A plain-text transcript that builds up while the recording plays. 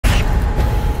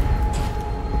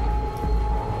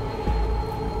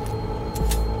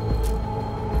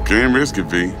Can't risk it,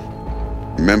 V.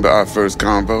 Remember our first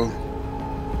convo?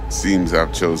 Seems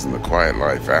I've chosen the quiet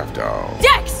life after all.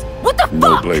 Dex! What the fuck?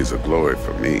 No blaze of glory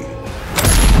for me.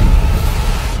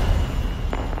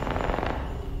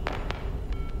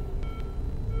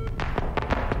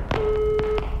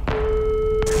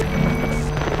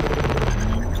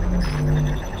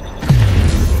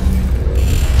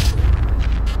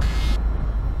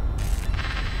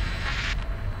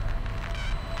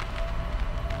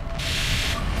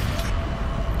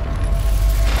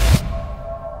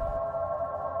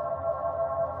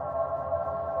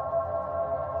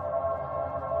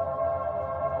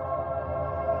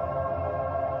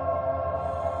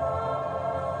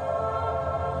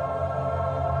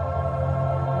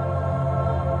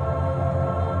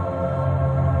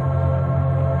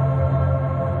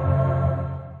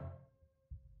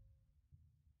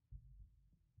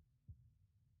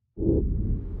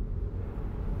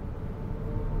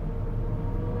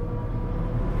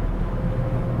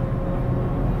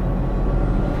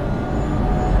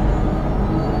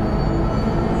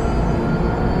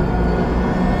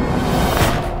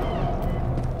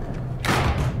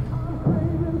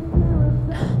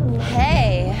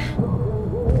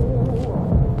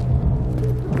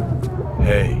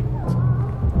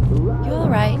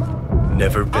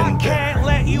 Never been I can't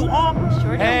let you off.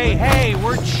 Sure Hey,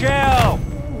 we're chill.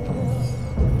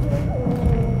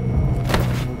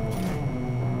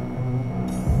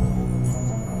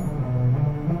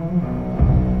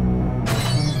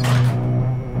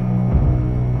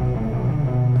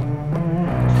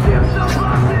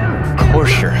 Of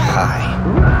course you're high.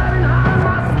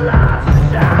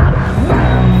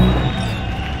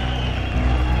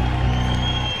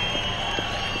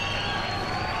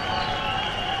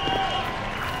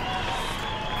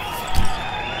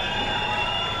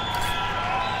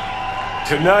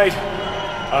 Tonight,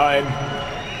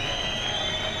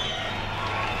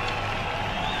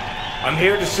 I'm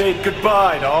here to say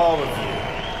goodbye to all of you.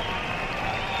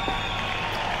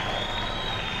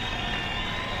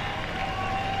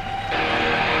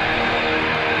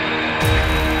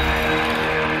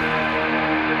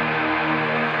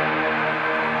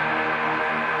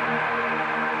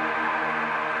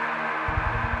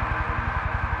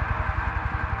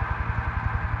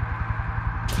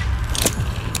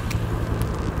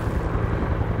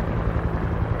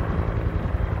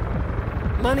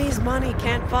 Money's money,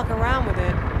 can't fuck around with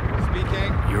it.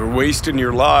 Speaking. You're wasting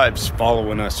your lives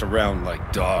following us around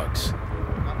like dogs.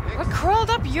 What crawled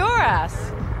up your ass?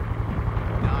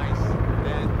 Nice.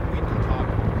 Then we can talk.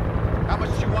 How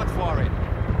much do you want for it?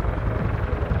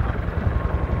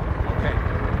 Okay.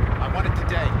 I want it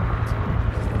today.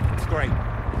 It's great.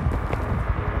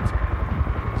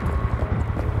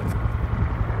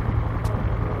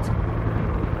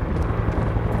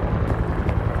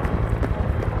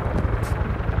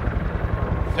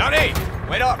 Johnny,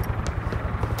 wait up!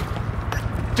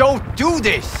 Don't do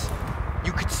this!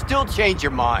 You could still change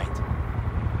your mind.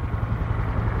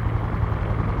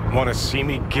 Want to see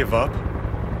me give up?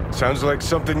 Sounds like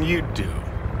something you'd do.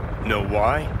 Know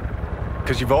why?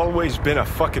 Because you've always been a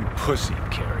fucking pussy,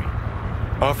 Carrie.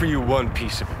 Offer you one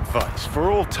piece of advice, for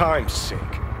old time's sake.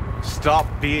 Stop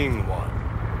being one.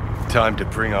 Time to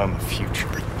bring on the future.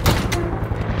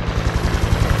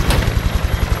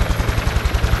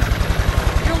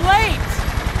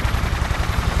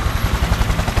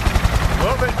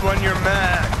 Love it when you're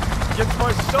mad. Gets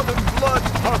my southern blood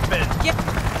pumping.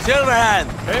 Silverhand.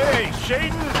 Hey,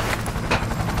 Shaden!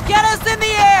 Get us in the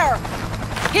air!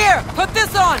 Here, put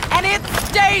this on, and it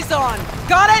stays on!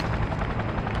 Got it?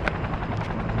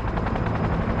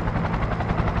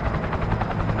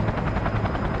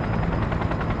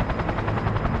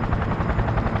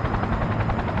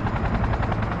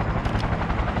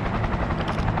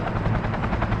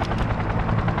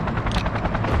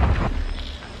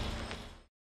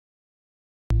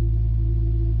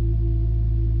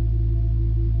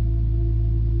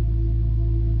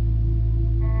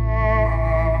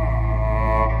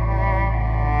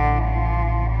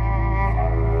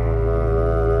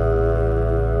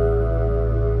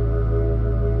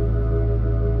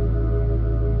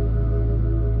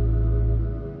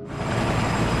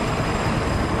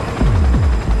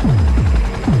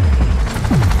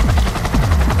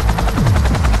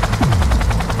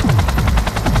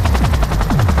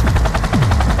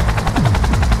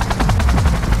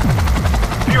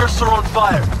 Are on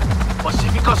fire.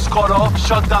 Pacifica's cut off,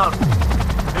 shut down.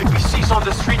 APC's on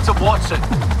the streets of Watson.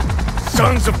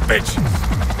 Sons of bitches!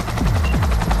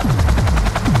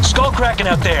 Skullcracking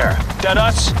out there. That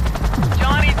us?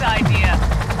 Johnny's idea.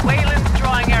 Wayland's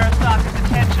drawing Arasaka's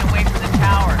attention away from the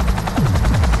tower.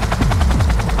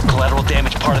 Collateral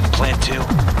damage part of the plan too?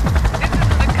 This is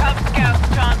the Cub Scouts,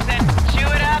 Johnson. Chew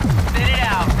it up, spit it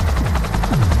out.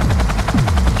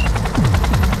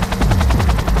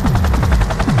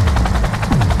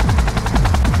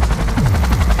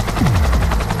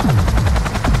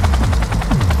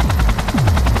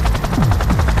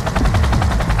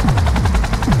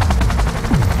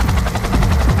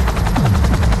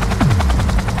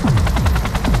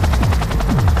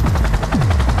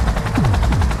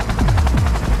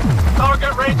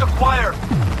 Target range acquired.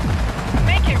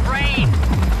 Make it rain.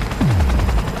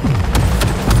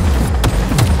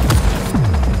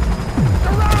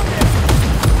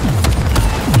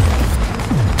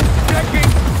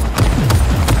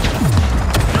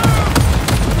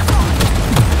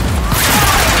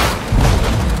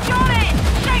 Johnny!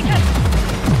 Satan!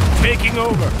 Taking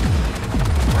over.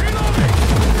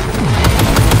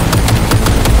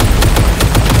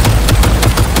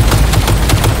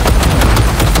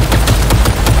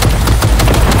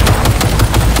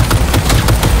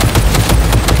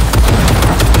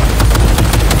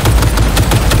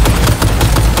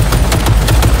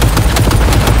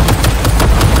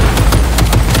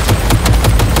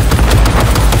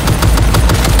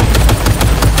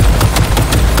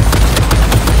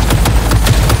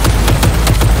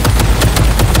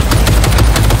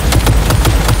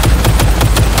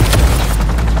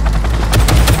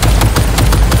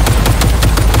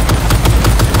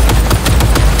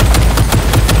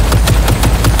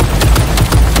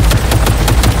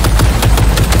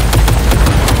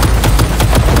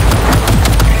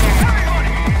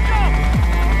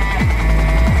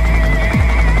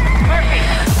 Murphy!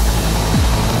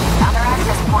 Other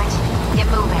access point. Get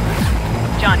moving.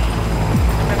 Johnny,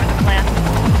 remember the plan?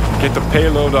 Get the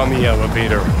payload on the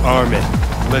elevator, arm it,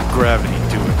 let gravity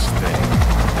do its thing.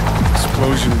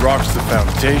 Explosion rocks the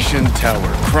foundation,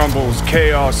 tower crumbles,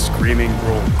 chaos, screaming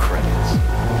roll credits.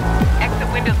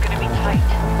 Exit window's gonna be tight.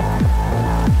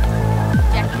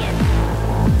 Check in.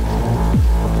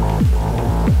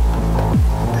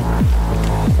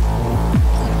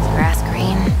 Grass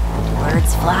green,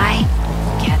 birds fly,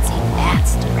 cats eat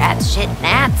gnats, rats shit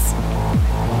gnats.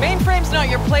 Mainframe's not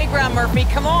your playground, Murphy.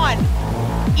 Come on.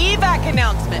 Evac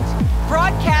announcement.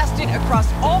 Broadcast it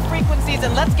across all frequencies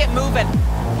and let's get moving.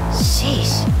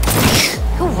 Sheesh.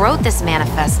 Who wrote this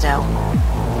manifesto?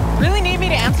 Really need me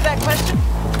to answer that question?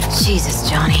 Jesus,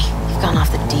 Johnny. You've gone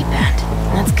off the deep end.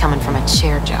 And that's coming from a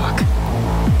chair jock.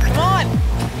 Come on.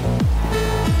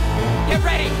 Get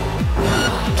ready.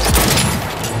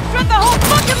 Shut the whole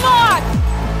fucking lot!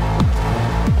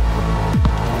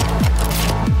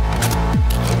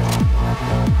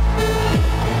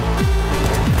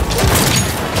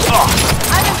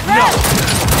 I'm impressed!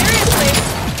 Seriously?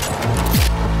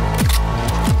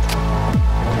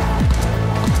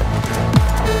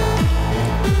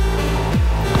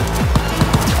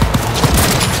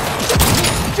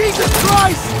 Jesus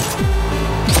Christ!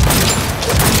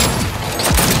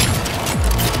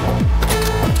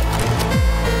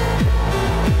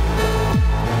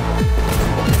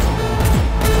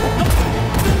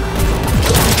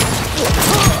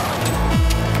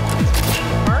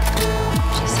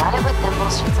 She sought it with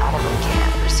thimbles, she sought it with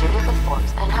care, pursued it with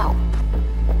force and hope.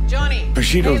 Johnny.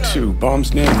 Bushido Halo. 2,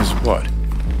 bomb's name is what?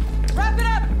 Wrap it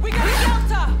up! We got a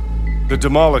Delta! The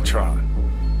Demolitron.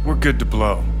 We're good to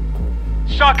blow.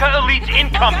 Shaka Elite's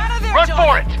incoming. Out of there, Run for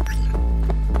Johnny. it.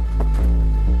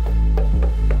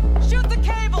 Shoot the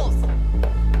cables!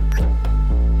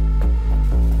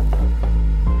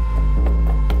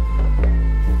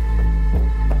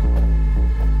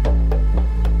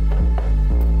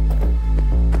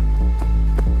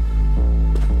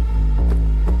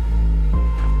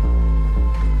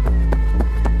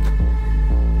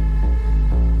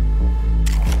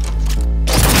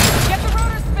 Get the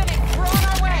rotor spinning! We're on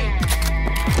our way!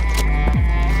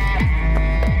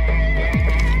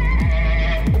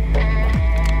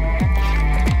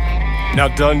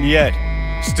 Not done yet.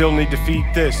 Still need to feed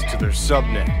this to their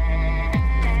subnet.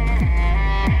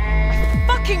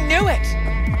 Fucking knew it!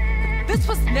 This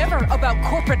was never about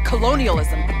corporate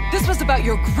colonialism. This was about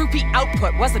your groupie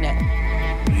output, wasn't it?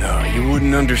 No, you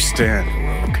wouldn't understand,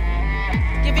 Rogue.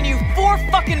 Giving you 4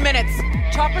 fucking minutes.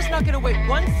 Chopper's not gonna wait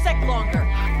 1 sec longer.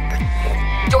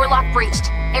 Door lock breached.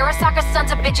 Arasaka's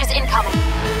sons of bitches incoming.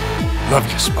 Love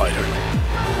you, Spider.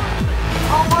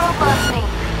 Whole world loves me.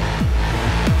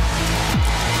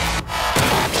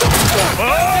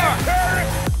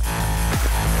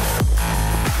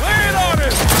 Land on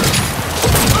it!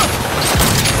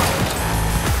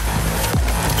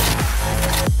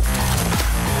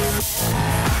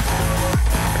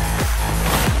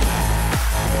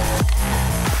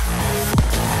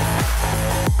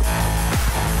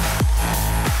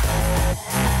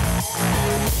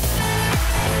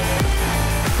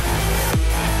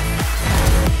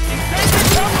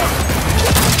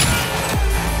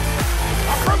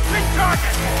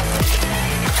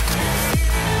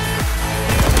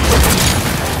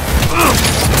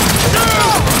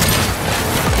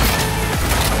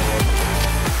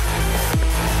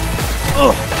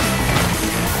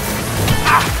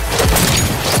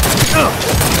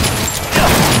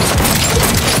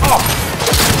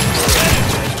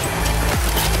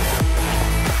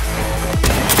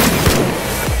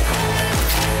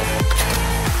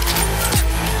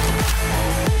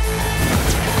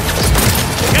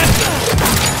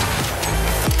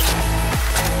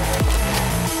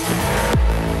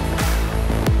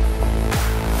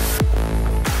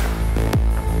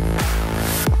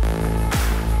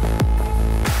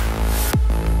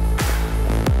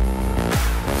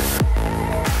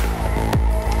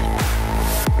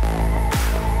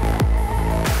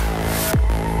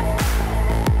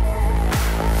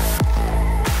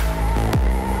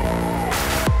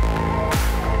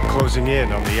 closing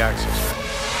in on the access.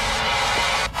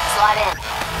 Slide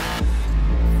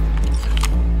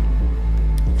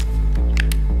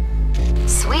in.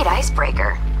 Sweet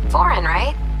icebreaker. Foreign,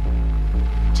 right?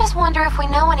 Just wonder if we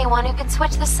know anyone who can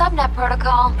switch the subnet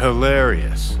protocol.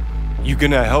 Hilarious. You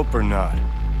gonna help or not?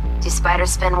 Do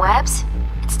spiders spin webs?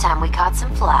 It's time we caught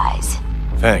some flies.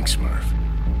 Thanks, Murph.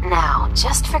 Now,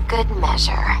 just for good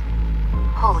measure.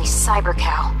 Holy cyber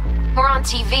cow. We're on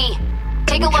TV.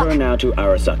 Take a look. Return now to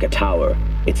Arasaka Tower.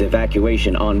 Its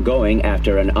evacuation ongoing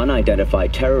after an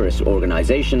unidentified terrorist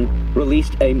organization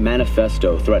released a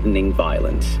manifesto threatening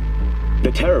violence.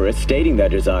 The terrorists stating their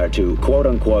desire to,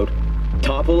 quote-unquote,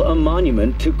 topple a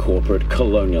monument to corporate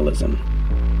colonialism.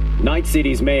 Night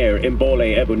City's mayor,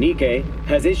 Imbole Ebunike,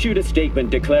 has issued a statement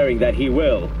declaring that he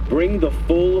will bring the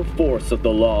full force of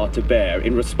the law to bear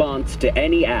in response to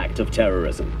any act of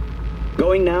terrorism.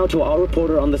 Going now to our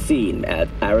reporter on the scene at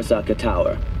Arasaka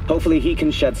Tower. Hopefully he can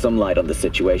shed some light on the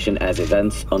situation as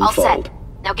events unfold. All set.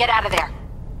 Now get out of there.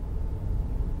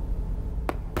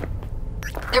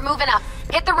 They're moving up.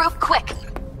 Hit the roof quick.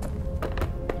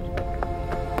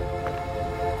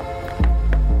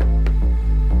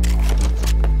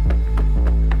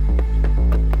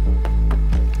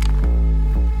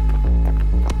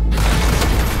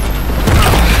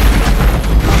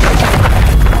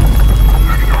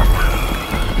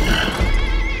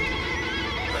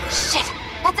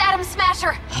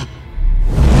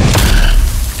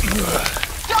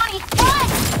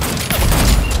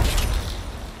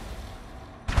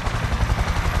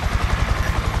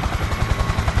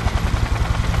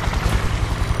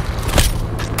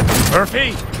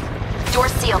 Murphy!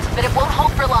 Door's sealed, but it won't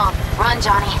hold for long. Run,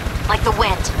 Johnny. Like the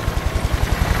wind.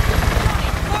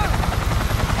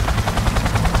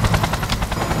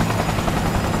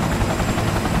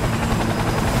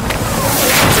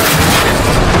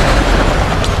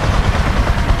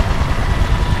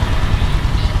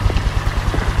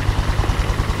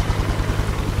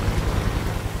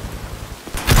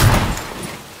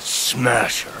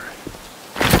 Smasher.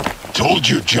 Told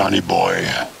you, Johnny boy.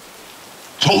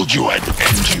 Told you I'd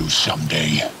end you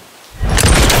someday.